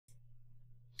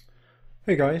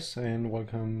Hey guys, and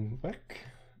welcome back.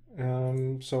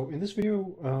 So in this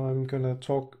video, I'm gonna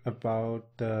talk about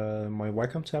my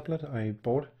Wacom tablet I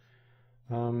bought.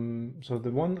 So the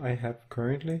one I have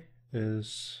currently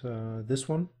is this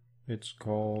one. It's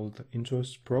called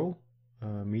Intuos Pro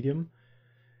Medium,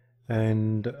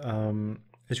 and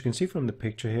as you can see from the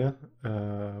picture here,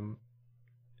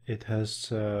 it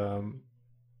has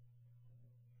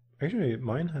actually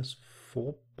mine has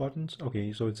 4 buttons.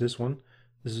 Okay, so it's this one.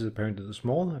 This is apparently the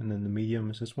small, and then the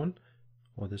medium is this one,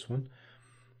 or this one.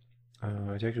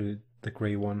 It's actually the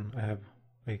gray one.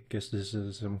 I guess this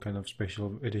is some kind of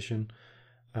special edition.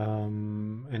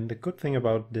 And the good thing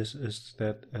about this is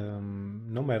that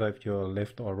no matter if you're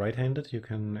left or right-handed, you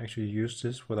can actually use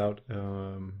this without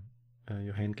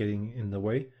your hand getting in the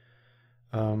way.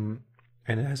 And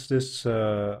it has this,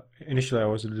 initially I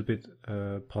was a little bit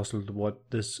puzzled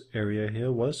what this area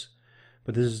here was,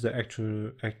 but this is the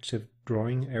actual active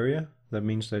drawing area. That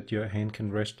means that your hand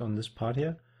can rest on this part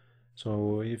here.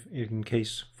 So if in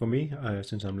case for me,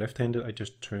 since I'm left-handed, I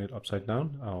just turn it upside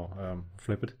down or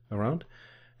flip it around,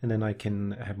 and then I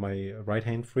can have my right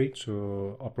hand free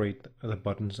to operate the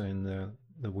buttons and the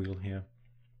wheel here.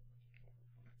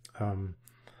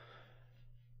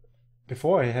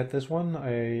 Before I had this one,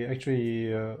 I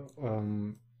actually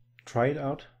tried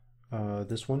out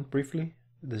this one briefly.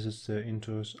 This is the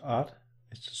Intuos Art.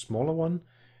 It's a smaller one.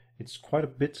 It's quite a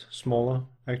bit smaller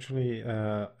actually,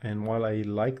 and while I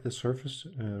like the surface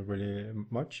really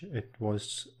much, it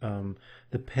was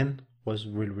the pen was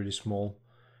really small,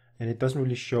 and it doesn't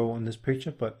really show on this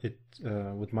picture, but it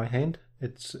with my hand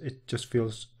it just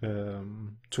feels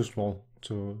too small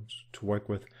to work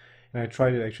with. And I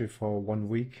tried it actually for 1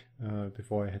 week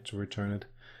before I had to return it.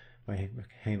 My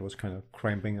hand was kind of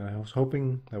cramping, and I was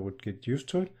hoping I would get used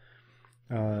to it,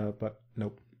 but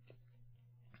nope.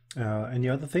 And the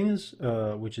other thing is,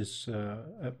 which is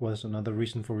was another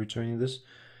reason for returning this,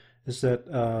 is that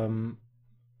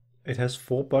it has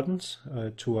 4 buttons,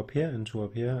 2 up here and 2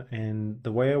 up here. And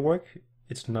the way I work,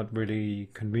 it's not really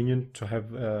convenient to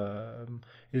have.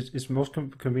 It's most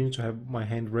convenient to have my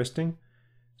hand resting,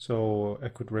 so I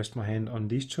could rest my hand on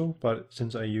these 2. But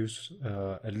since I use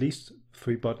at least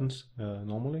 3 buttons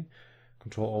normally,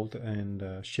 Control Alt and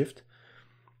Shift,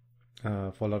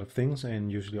 for a lot of things,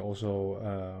 and usually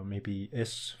also maybe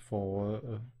S for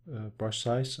brush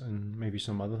size and maybe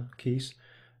some other keys.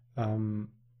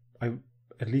 I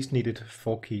at least needed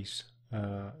 4 keys,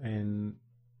 and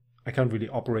I can't really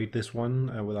operate this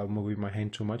one without moving my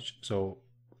hand too much, so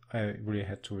I really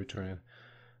had to return it.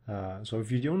 So if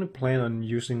you only plan on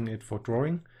using it for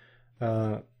drawing,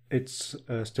 it's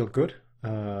still good,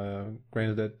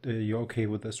 granted that you're okay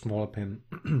with a smaller pen.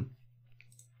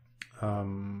 I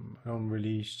don't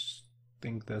really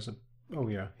think there's a. Oh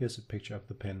yeah, here's a picture of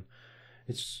the pen.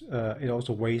 It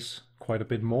also weighs quite a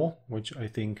bit more, which I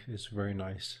think is very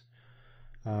nice.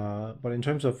 But in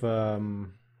terms of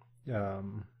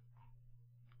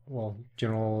well,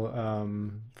 general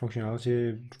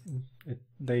functionality,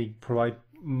 they provide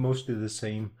mostly the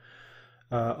same.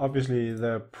 Obviously,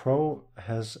 the Pro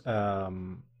has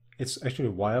it's actually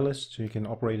wireless, so you can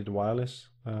operate it wireless,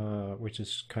 which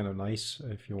is kind of nice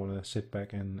if you want to sit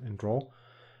back and draw.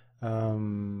 I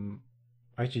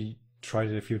actually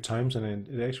tried it a few times, and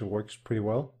it actually works pretty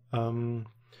well.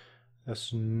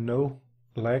 There's no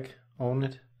lag on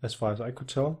it as far as I could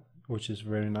tell, which is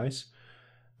very nice.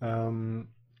 And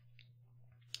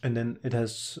then it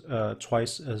has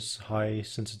twice as high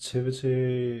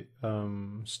sensitivity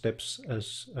steps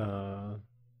as the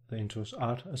Intuos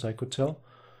Art, as I could tell.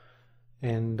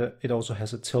 And it also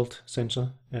has a tilt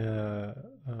sensor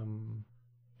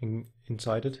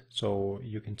inside it, so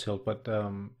you can tilt, but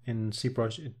in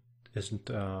ZBrush it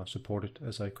isn't supported,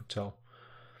 as I could tell.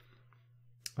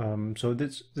 So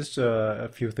this a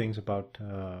few things about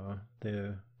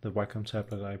the Wacom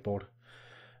tablet I bought.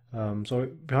 So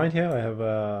behind here I have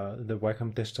the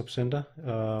Wacom Desktop Center.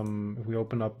 If we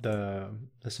open up the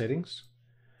settings,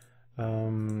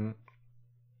 actually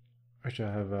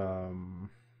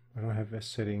I don't have a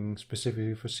setting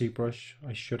specifically for ZBrush.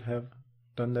 I should have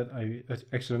done that. I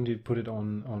accidentally put it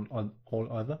on all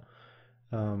other.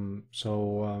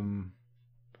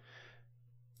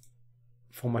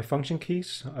 For my function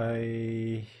keys,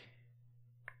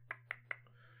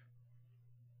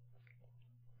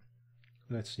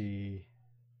 let's see.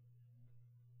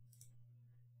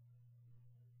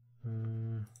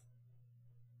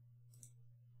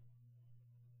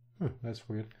 That's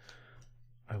weird.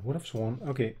 I would have sworn.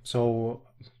 Okay, so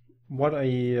what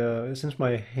since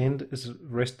my hand is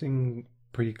resting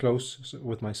pretty close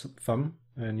with my thumb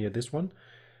and yeah, this one,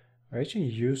 I actually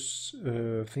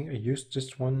think I used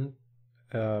this one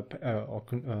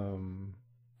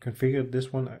configured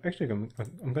this one. Actually,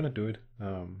 I'm gonna do it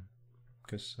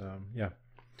because yeah.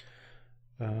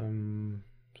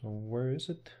 So where is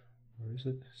it? Where is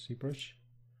it? ZBrush.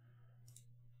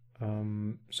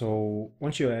 So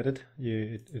once you add it,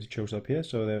 it shows up here.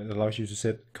 So that allows you to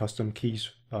set custom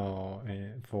keys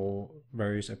for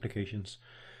various applications.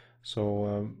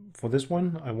 So for this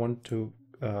one, I want to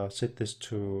set this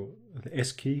to the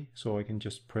S key, so I can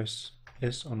just press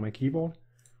S on my keyboard.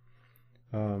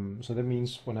 So that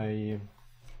means when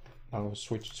I'll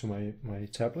switch to my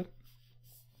tablet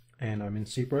and I'm in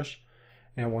ZBrush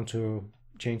and I want to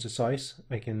change the size,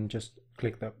 I can just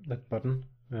click that button.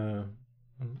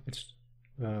 It's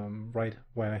right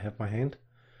where I have my hand,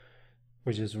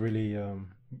 which is really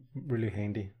really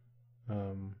handy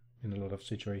in a lot of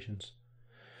situations.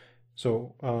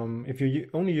 So if you're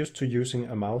only used to using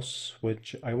a mouse,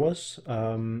 which I was,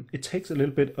 it takes a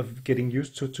little bit of getting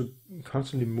used to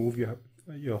constantly move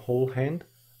your whole hand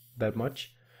that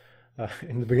much.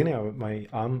 In the beginning,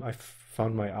 I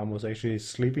found my arm was actually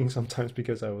sleeping sometimes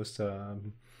because I was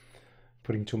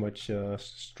putting too much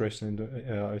stress into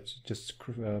it's just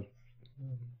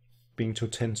being too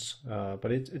tense.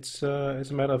 But it's a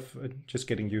matter of just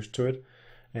getting used to it,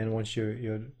 and once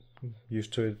you're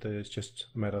used to it, it's just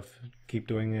a matter of keep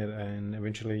doing it, and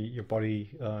eventually your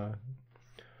body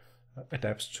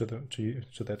adapts to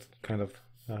that kind of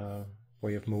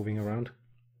way of moving around.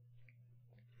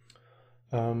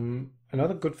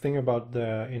 Another good thing about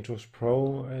the Intuos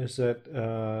Pro is that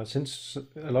since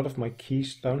a lot of my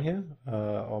keys down here,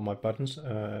 or my buttons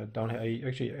down here, I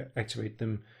actually activate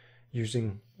them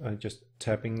using just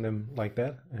tapping them like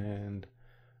that and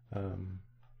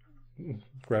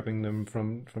grabbing them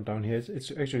from down here.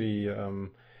 It's actually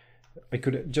I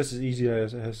could just as easy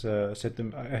as set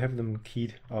them. I have them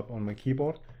keyed up on my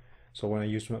keyboard, so when I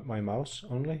use my mouse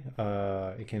only,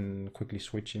 I can quickly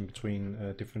switch in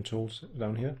between different tools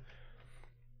down here.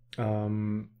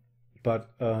 But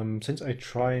since I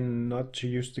try not to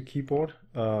use the keyboard,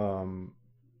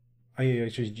 I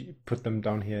actually put them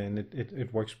down here, and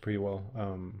it works pretty well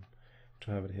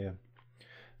to have it here.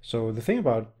 So the thing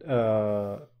about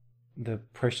the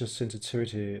pressure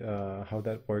sensitivity, how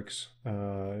that works,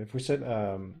 if we set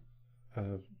a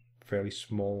fairly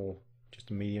small,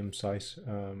 just a medium size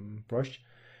brush,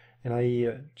 and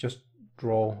I just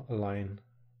draw a line,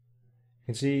 you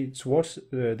can see towards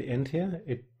the end here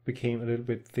it became a little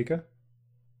bit thicker,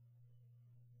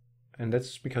 and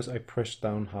that's because I pressed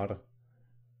down harder.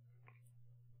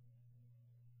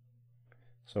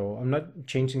 So I'm not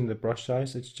changing the brush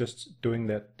size, it's just doing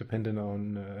that dependent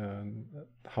on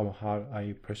how hard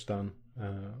I press down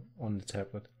on the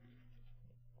tablet.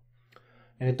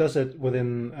 And it does it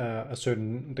within a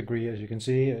certain degree, as you can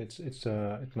see. It's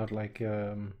not like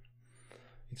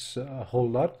it's a whole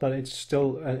lot, but it's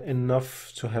still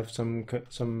enough to have some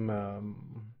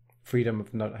freedom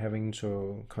of not having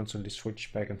to constantly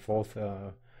switch back and forth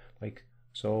like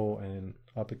so and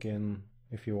up again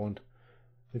if you want.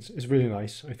 It's really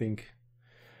nice, I think,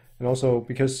 and also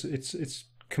because it's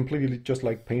completely just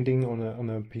like painting on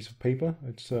a piece of paper.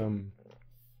 It's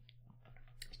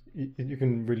you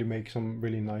can really make some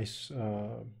really nice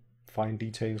fine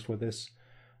details with this,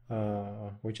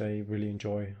 which I really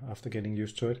enjoy after getting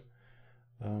used to it.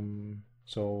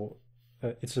 So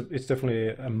it's definitely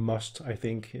a must, I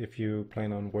think, if you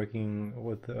plan on working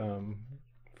with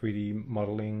 3D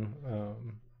modeling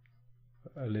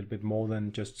a little bit more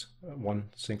than just one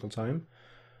single time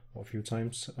or a few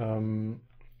times.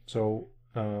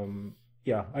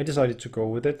 Yeah, I decided to go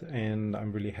with it, and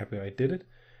I'm really happy I did it.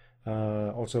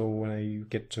 Also, when I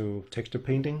get to texture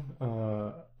painting,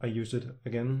 I use it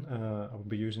again. I will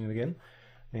be using it again,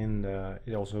 and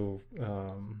it also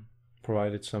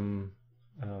provided some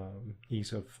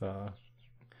ease of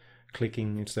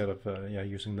clicking instead of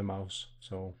using the mouse.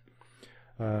 So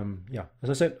yeah, as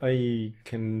I said, I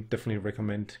can definitely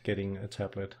recommend getting a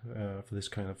tablet for this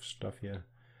kind of stuff here.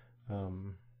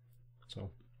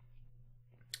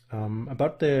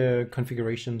 About the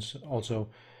configurations also.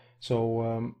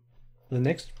 So the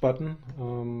next button,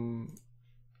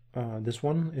 this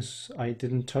one is, I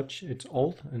didn't touch, it's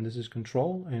Alt, and this is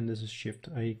Control, and this is Shift.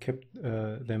 I kept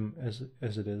them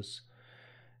as it is.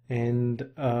 And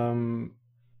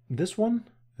this one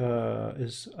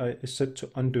is set to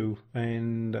undo,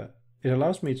 and it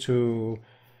allows me to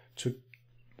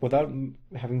without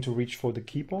having to reach for the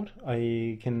keyboard,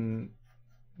 I can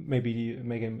maybe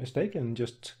make a mistake and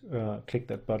just click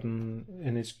that button,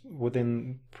 and it's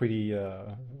within pretty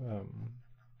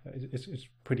it's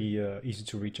pretty easy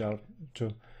to reach out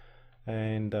to,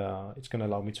 and it's gonna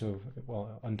allow me to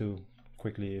undo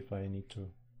quickly if I need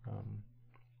to.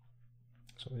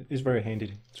 So it's very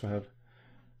handy to have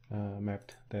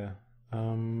mapped there.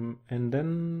 And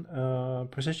then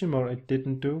precision mode I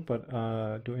didn't do, but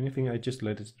do anything. I just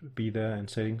let it be there, and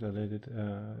settings I let it.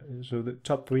 So the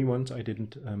top 3 ones I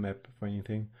didn't map for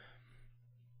anything.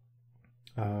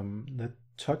 The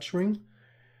touch ring,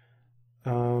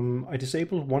 I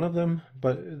disabled one of them,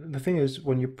 but the thing is,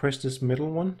 when you press this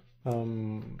middle one,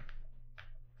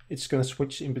 it's gonna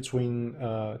switch in between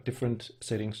different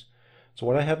settings. So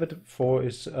what I have it for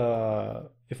is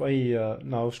if I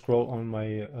now scroll on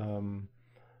my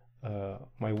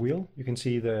my wheel, you can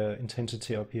see the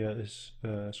intensity up here is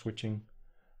switching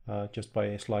just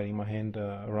by sliding my hand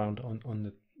around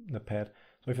on the pad.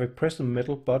 So if I press the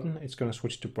middle button, it's going to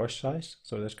switch to brush size.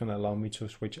 So that's going to allow me to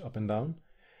switch up and down.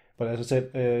 But as I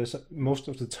said, most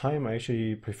of the time I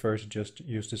actually prefer to just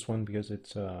use this one because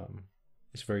it's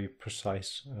very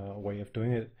precise way of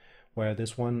doing it. Where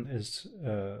this one is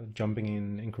jumping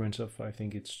in increments of, I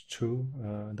think it's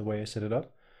 2, the way I set it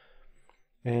up.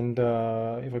 And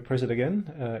if I press it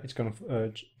again, it's going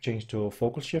to change to a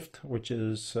focal shift, which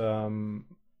is,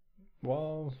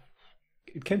 well,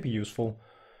 it can be useful.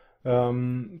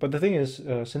 But the thing is,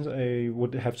 since I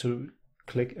would have to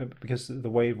click, because the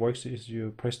way it works is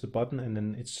you press the button and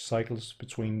then it cycles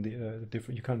between the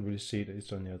different, you can't really see it,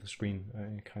 it's on the other screen,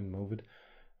 I can't move it,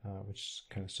 which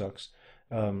kind of sucks.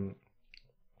 But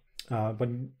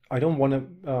I don't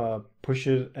want to push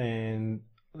it and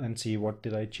see what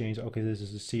did I change. Okay, this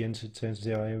is the C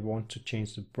intensity. I want to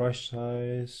change the brush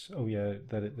size. Oh yeah,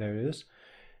 there it is.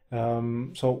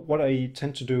 So what I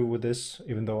tend to do with this,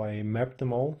 even though I mapped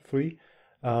them all 3,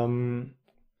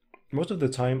 most of the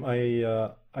time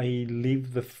I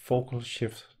leave the focal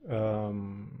shift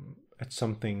at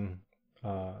something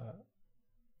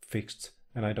fixed,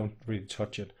 and I don't really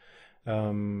touch it.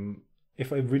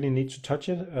 If I really need to touch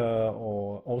it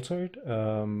or alter it,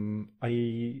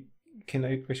 I can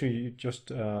actually just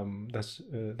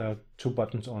there are 2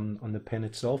 buttons on the pen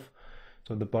itself.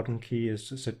 So the button key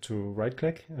is set to right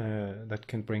click. That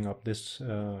can bring up this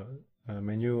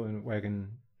menu, and where I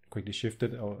can quickly shift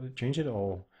it or change it,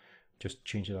 or just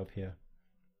change it up here.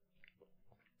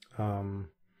 And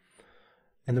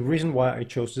the reason why I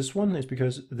chose this one is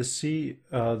because the C,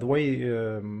 the way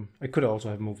I could also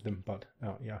have moved them, but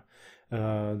yeah,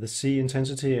 the C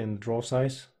intensity and draw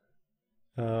size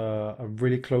are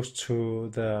really close to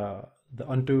the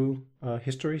undo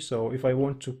history. So if I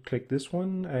want to click this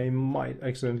one, I might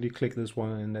accidentally click this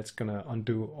one, and that's gonna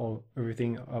undo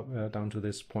everything up, down to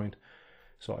this point.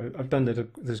 So I've done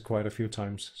this quite a few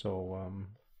times. So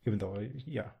even though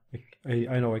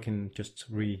I know I can just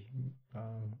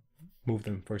move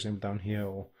them, for example, down here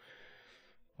or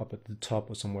up at the top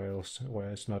or somewhere else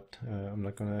where it's not, I'm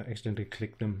not gonna accidentally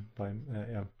click them by,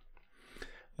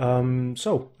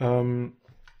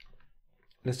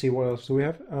 let's see, what else do we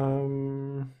have?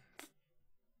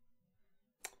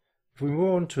 If we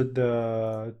move on to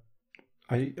the,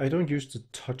 I don't use the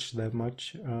touch that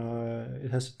much.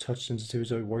 It has a touch sensitivity,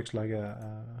 so it works like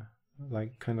a,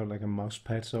 kind of like a mouse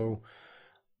pad. So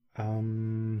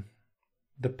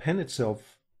the pen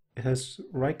itself, it has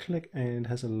right click and it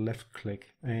has a left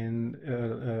click, and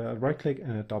a right click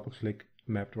and a double click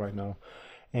mapped right now.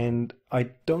 And I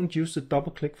don't use the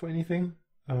double click for anything.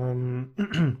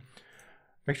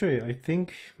 Actually, I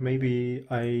think maybe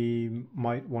I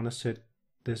might want to set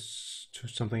this to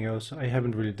something else. I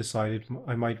haven't really decided.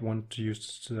 I might want to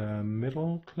use the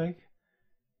middle click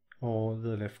or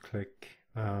the left click.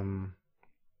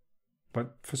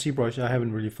 But for ZBrush, I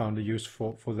haven't really found a use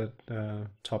for that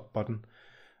top button.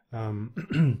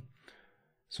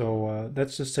 So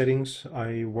that's the settings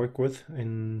I work with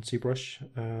in ZBrush.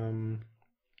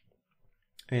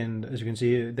 And as you can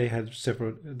see, they have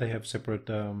separate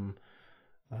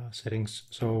settings.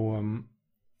 So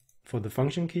for the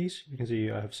function keys, you can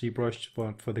see I have ZBrush,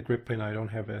 but for the grip pen I don't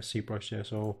have a ZBrush there.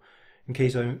 So in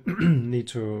case I need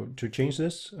to change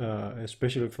this,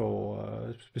 especially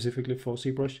for specifically for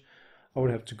ZBrush, I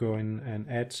would have to go in and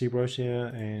add ZBrush here,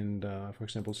 and for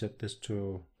example set this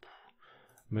to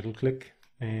middle click,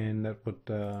 and that would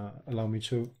allow me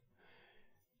to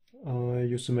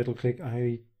use the middle click.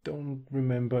 I don't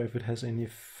remember if it has any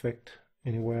effect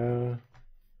anywhere.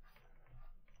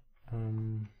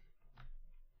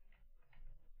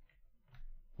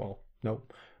 Well, no,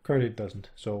 currently it doesn't,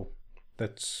 so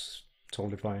that's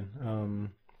totally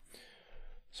fine.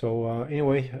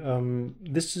 Anyway,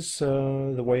 this is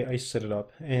the way I set it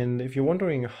up, and if you're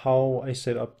wondering how I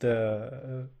set up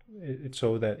it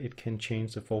so that it can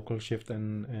change the focal shift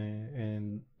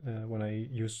and when I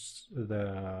use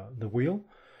the wheel,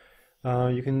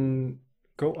 you can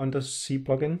go under C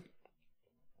plugin,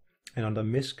 And under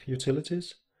MISC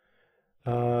utilities,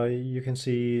 you can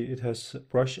see it has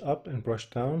brush up and brush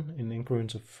down in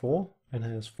increments of 4, and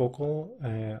has focal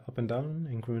up and down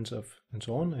increments of and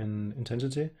so on, and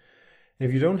intensity. And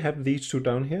if you don't have these two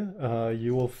down here,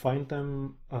 you will find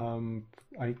them.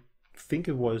 I think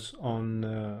it was on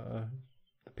the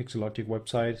Pixelogic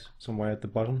website somewhere at the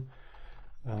bottom.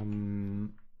 I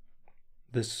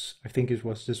think it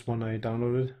was this one I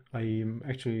downloaded. I'm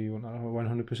actually not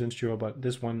 100% sure, but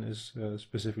this one is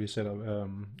specifically set up.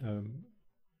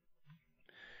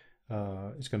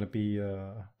 It's going to be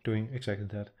doing exactly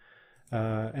that.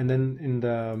 And then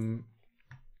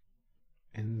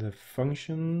in the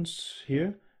functions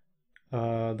here,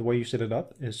 the way you set it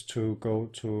up is to go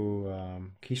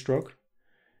to keystroke,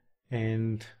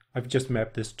 and I've just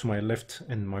mapped this to my left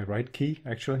and my right key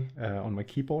actually on my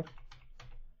keyboard.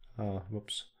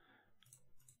 Whoops.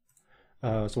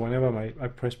 So whenever I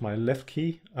press my left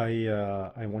key,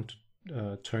 I want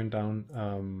to turn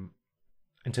down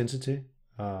intensity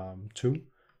 2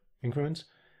 increments,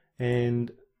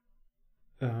 and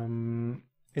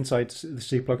inside the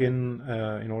C plugin,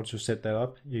 in order to set that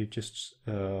up, you just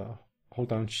hold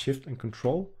down Shift and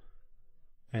Control,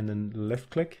 and then left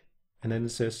click, and then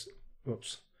it says,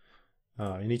 whoops,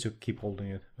 you need to keep holding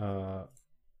it. It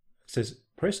says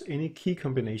press any key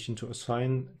combination to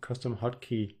assign custom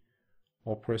hotkey,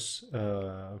 or press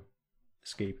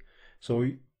escape. So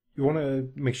you want to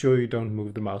make sure you don't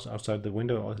move the mouse outside the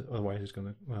window, otherwise it's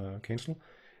going to cancel.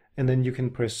 And then you can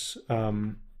press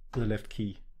the left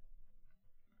key.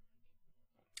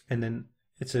 And then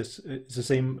it says it's the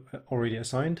same already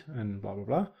assigned and blah,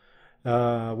 blah,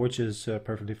 blah, which is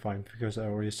perfectly fine because I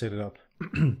already set it up.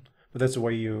 But that's the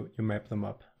way you map them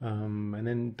up. And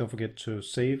then don't forget to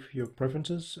save your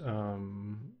preferences. I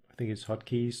think it's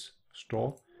hotkeys,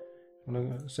 straw, I'm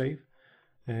gonna save.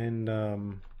 And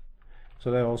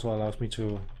so that also allows me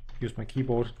to use my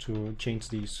keyboard to change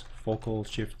these focal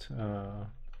shift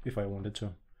if I wanted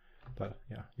to. But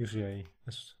yeah, usually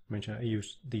as mentioned, I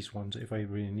use these ones if I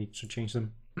really need to change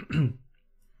them.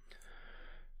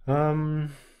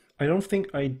 I don't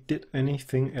think I did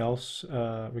anything else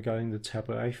regarding the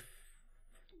tablet. I'm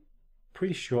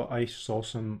pretty sure I saw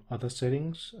some other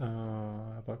settings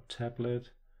about tablet.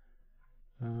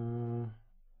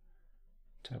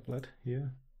 Tablet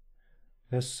here.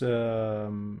 There's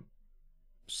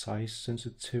size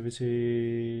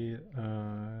sensitivity,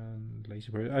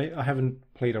 lazy period. I haven't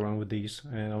played around with these,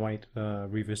 and I might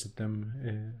revisit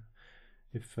them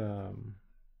if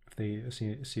they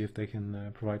see if they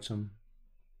can provide some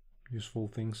useful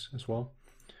things as well.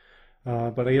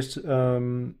 But I guess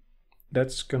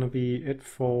that's gonna be it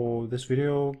for this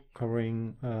video,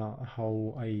 covering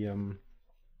how I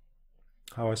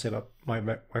set up my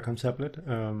Wacom tablet.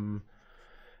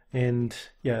 And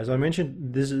yeah, as I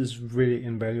mentioned, this is really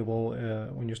invaluable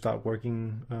when you start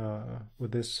working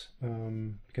with this,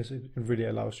 because it really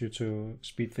allows you to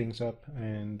speed things up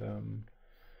and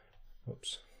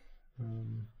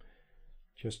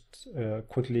just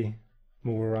quickly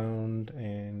move around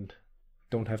and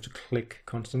don't have to click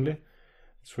constantly.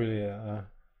 It's really a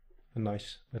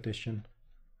nice addition,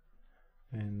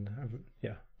 and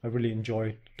I really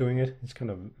enjoy doing it. It's kind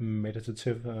of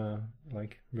meditative,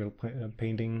 like real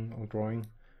painting or drawing.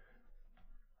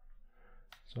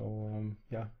 So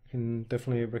yeah, I can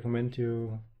definitely recommend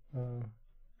you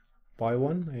buy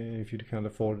one if you can't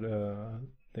afford the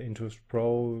Intuos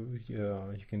Pro.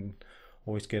 You can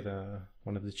always get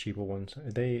one of the cheaper ones.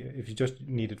 If you just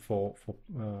need it for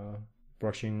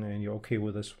brushing and you're okay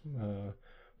with this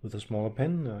with a smaller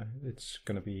pen, it's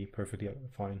gonna be perfectly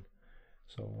fine.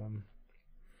 So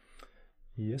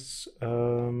yes,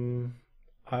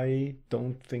 I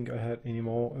don't think I had any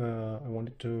more I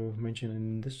wanted to mention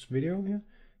in this video here.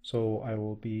 So I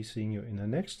will be seeing you in the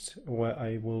next, where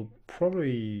I will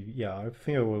probably, I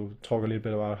think I will talk a little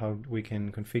bit about how we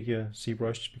can configure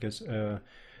ZBrush, because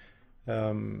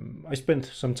I spent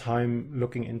some time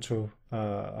looking into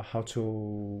how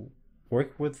to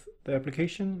work with the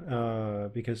application,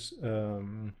 because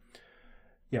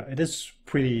it is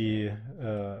pretty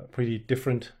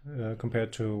different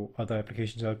compared to other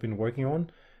applications I've been working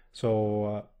on.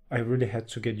 So I really had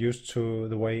to get used to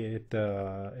the way it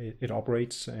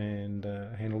operates and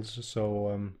handles.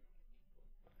 So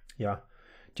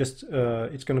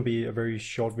it's going to be a very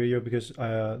short video, because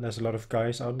there's a lot of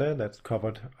guys out there that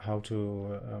covered how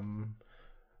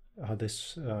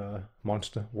this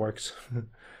monster works.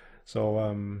 So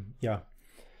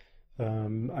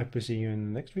I'll be seeing you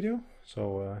in the next video.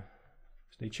 So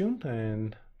stay tuned,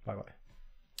 and bye bye.